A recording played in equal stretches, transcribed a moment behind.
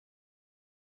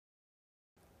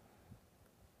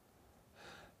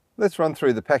Let's run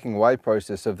through the packing away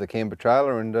process of the camper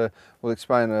trailer, and we'll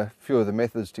explain a few of the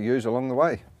methods to use along the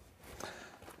way.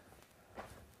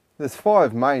 There's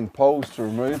 5 main poles to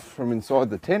remove from inside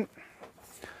the tent,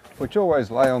 which always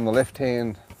lay on the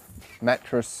left-hand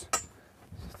mattress,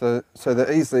 so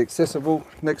they're easily accessible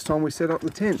next time we set up the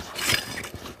tent.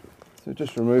 So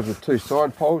just remove the 2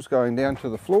 side poles going down to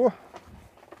the floor.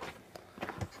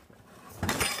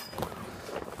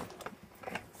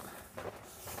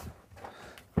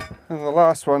 And the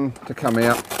last one to come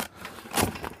out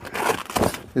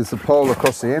is the pole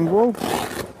across the end wall,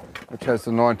 which has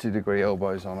the 90-degree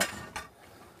elbows on it.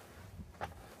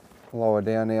 Lower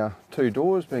down our 2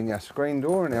 doors, being our screen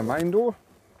door and our main door.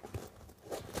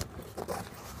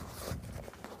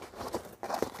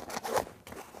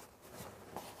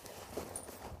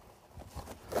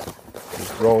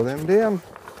 Just roll them down.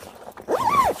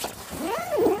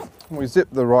 And we zip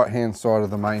the right hand side of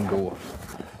the main door,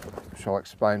 which I'll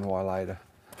explain why later.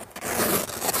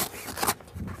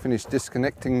 Finish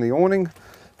disconnecting the awning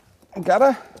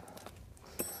gutter.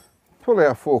 Pull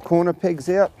our 4 corner pegs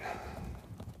out.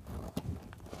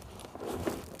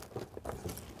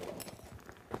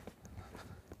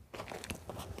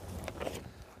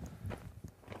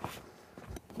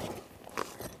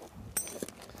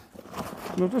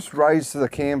 We'll just raise the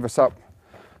canvas up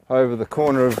over the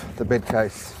corner of the bed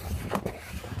case.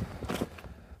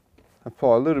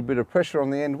 Apply a little bit of pressure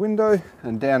on the end window,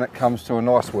 and down it comes to a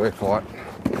nice work light.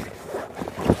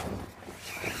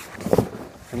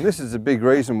 And this is a big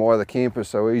reason why the camper is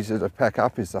so easy to pack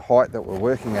up, is the height that we're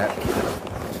working at.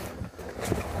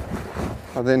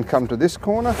 I then come to this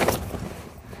corner,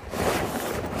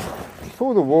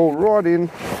 pull the wall right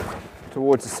in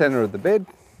towards the centre of the bed.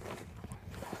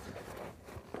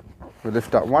 We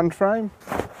lift up 1 frame,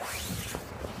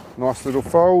 nice little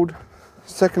fold.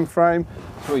 2nd frame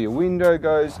is where your window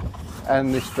goes,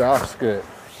 and this draft skirt,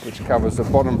 which covers the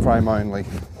bottom frame only.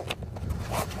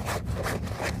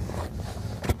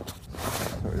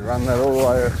 So we run that all the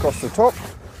way across the top.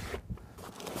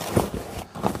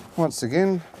 Once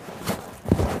again,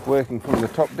 working from the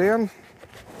top down.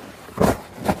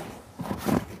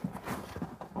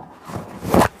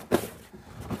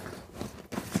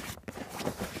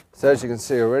 So as you can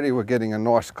see already, we're getting a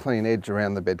nice clean edge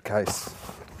around the bed case.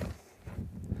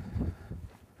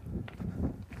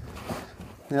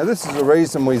 Now this is the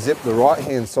reason we zip the right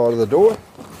hand side of the door,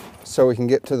 so we can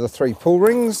get to the 3 pull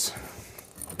rings.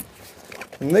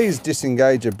 And these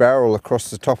disengage a barrel across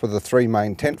the top of the 3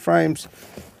 main tent frames,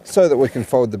 so that we can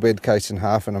fold the bed case in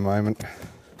half in a moment.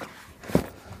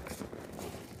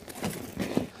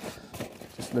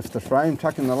 Just lift the frame,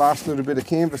 tuck in the last little bit of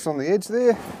canvas on the edge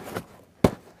there.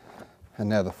 And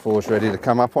now the floor's ready to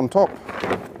come up on top.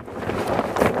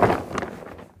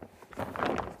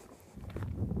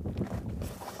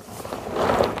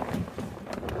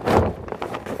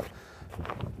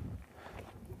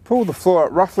 Pull the floor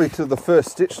up roughly to the first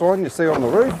stitch line you see on the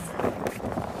roof.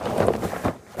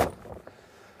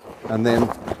 And then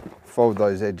fold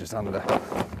those edges under.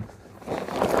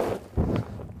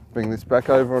 Bring this back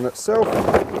over on itself.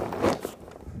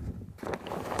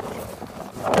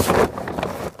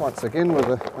 Once again with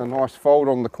a nice fold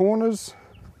on the corners.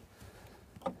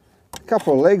 A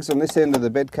couple of legs on this end of the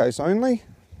bed case only.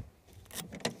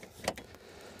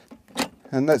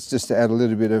 And that's just to add a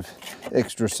little bit of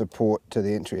extra support to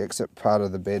the entry-exit part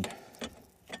of the bed.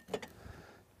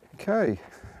 Okay,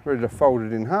 ready to fold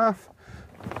it in half.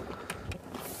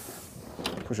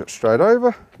 Push it straight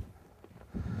over.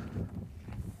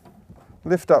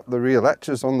 Lift up the rear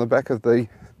latches on the back of the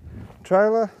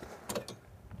trailer.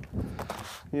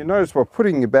 You notice while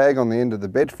putting your bag on the end of the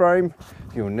bed frame,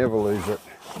 you'll never lose it.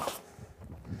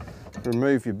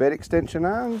 Remove your bed extension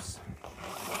arms.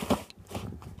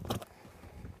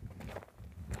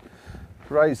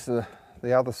 Raise the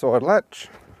other side latch.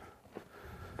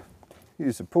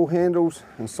 Use the pull handles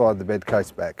and slide the bed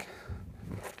case back.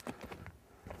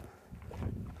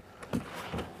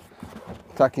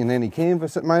 Tuck in any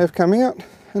canvas that may have come out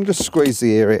and just squeeze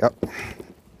the air out.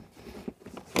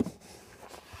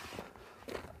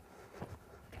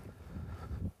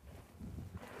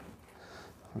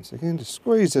 Once again, just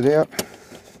squeeze it out.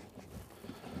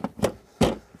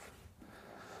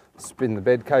 Spin the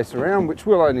bed case around, which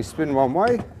will only spin one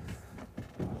way.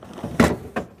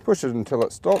 Push it until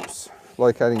it stops,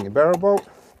 locating your barrel bolt.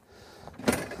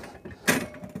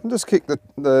 And just kick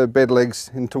the bed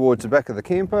legs in towards the back of the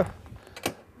camper.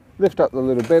 Lift up the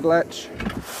little bed latch.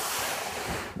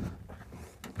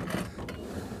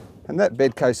 And that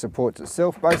bed case supports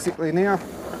itself basically now.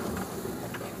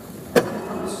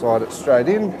 Slide it straight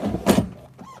in.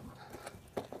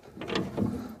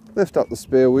 lift up the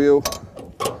spare wheel,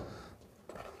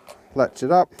 latch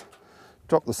it up,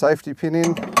 drop the safety pin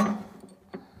in,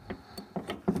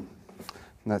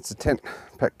 and that's the tent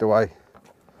packed away.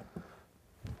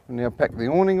 We now pack the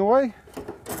awning away.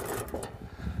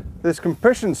 There's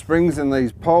compression springs in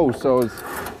these poles so as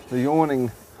the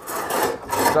awning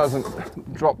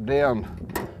doesn't drop down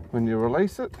when you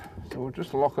release it. So we'll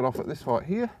just lock it off at this height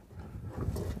here.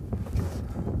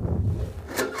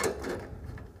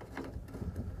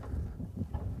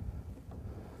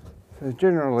 So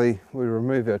generally we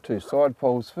remove our two side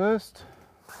poles first.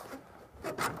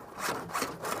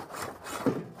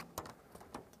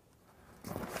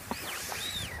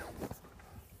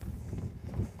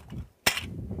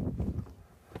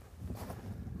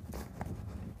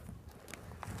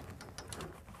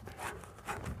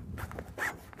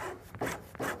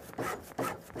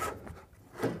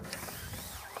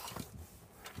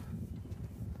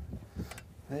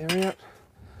 They're out.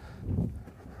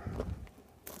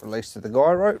 Release to the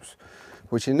guy ropes,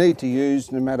 which you need to use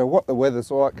no matter what the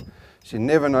weather's like. You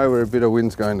never know where a bit of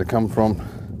wind's going to come from.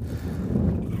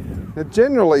 Now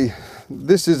generally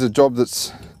this is a job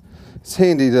it's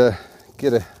handy to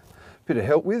get a bit of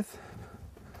help with,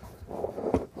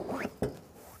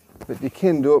 but you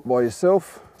can do it by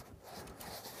yourself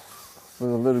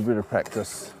with a little bit of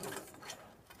practice.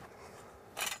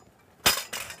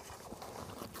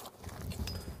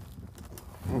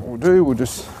 What we'll do, we'll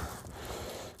just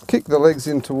kick the legs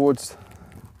in towards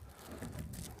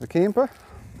the camper.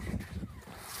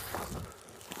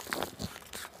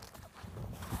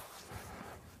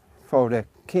 Fold our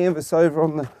canvas over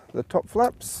on the top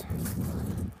flaps.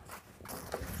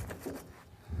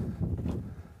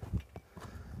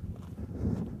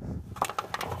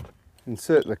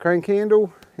 Insert the crank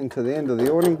handle into the end of the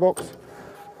awning box,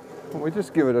 and we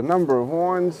just give it a number of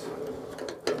winds.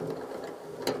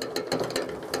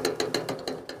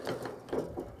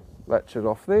 Latch it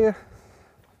off there,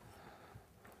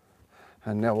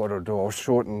 and now what I'll do, I'll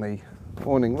shorten the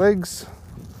awning legs.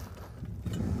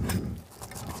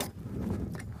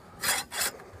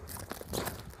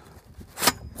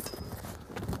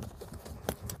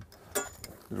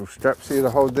 Little straps here to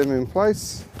hold them in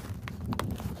place.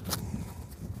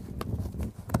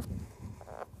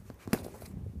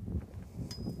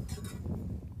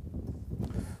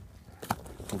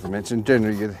 As I mentioned,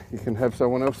 generally you can have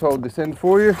someone else hold this end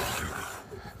for you.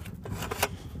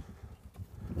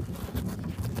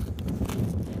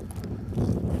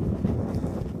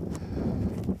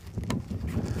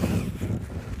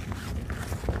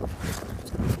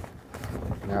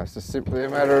 Now it's just simply a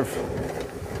matter of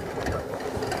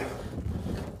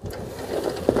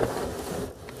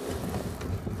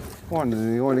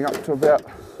winding the awning up to about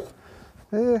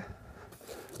there,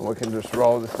 and we can just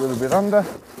roll this a little bit under.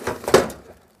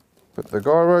 Put the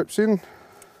guy ropes in.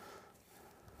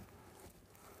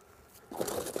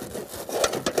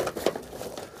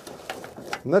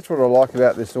 And that's what I like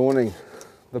about this awning.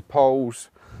 The poles,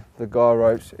 the guy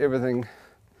ropes, everything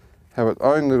have its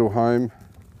own little home.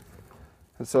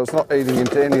 And so it's not eating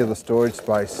into any of the storage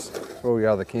space for all your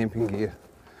other camping gear.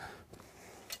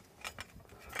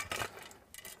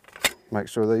 Make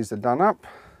sure these are done up.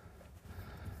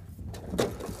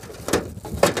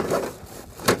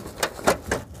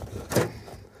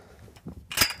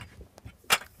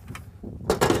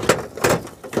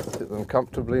 Them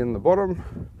comfortably in the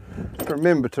bottom.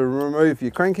 Remember to remove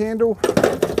your crank handle.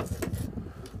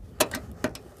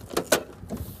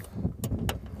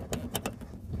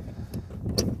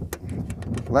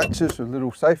 Latches with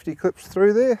little safety clips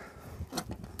through there.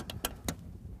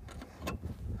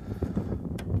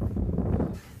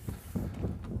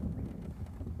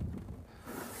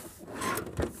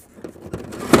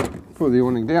 Pull the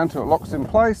awning down till it locks in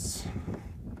place.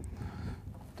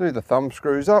 Do the thumb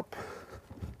screws up.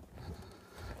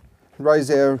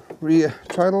 Raise our rear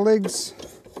trailer legs.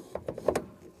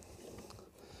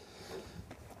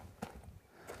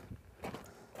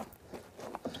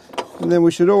 And then we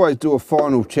should always do a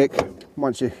final check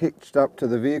once you're hitched up to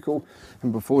the vehicle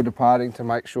and before departing to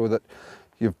make sure that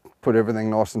you've put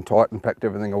everything nice and tight and packed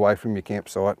everything away from your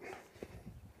campsite.